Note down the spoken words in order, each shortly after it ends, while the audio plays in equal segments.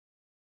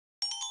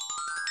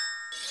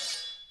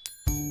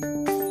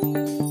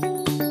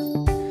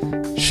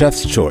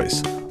Chef's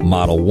Choice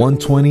Model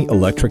 120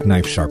 Electric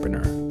Knife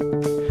Sharpener.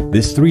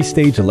 This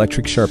 3-stage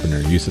electric sharpener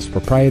uses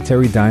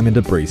proprietary diamond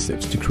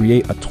abrasives to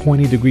create a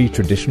 20-degree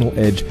traditional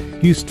edge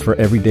used for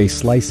everyday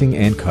slicing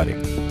and cutting.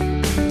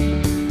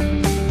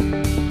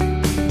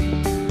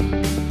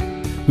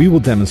 We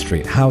will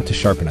demonstrate how to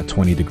sharpen a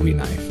 20-degree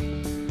knife.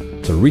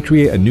 To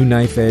recreate a new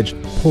knife edge,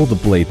 pull the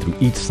blade through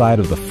each side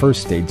of the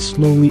first stage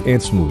slowly and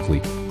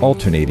smoothly,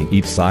 alternating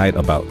each side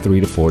about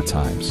 3 to 4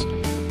 times.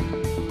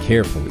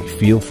 Carefully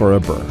feel for a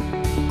burr.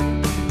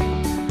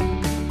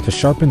 To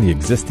sharpen the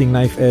existing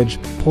knife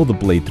edge, pull the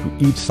blade through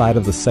each side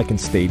of the second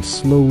stage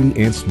slowly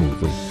and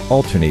smoothly,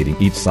 alternating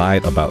each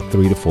side about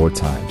 3 to 4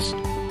 times.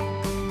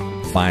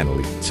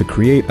 Finally, to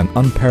create an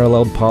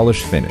unparalleled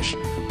polished finish,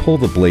 pull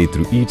the blade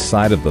through each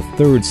side of the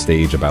third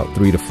stage about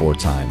 3 to 4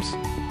 times.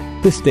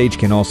 This stage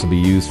can also be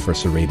used for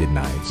serrated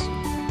knives.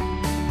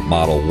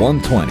 Model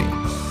 120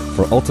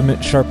 for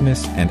ultimate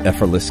sharpness and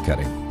effortless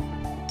cutting.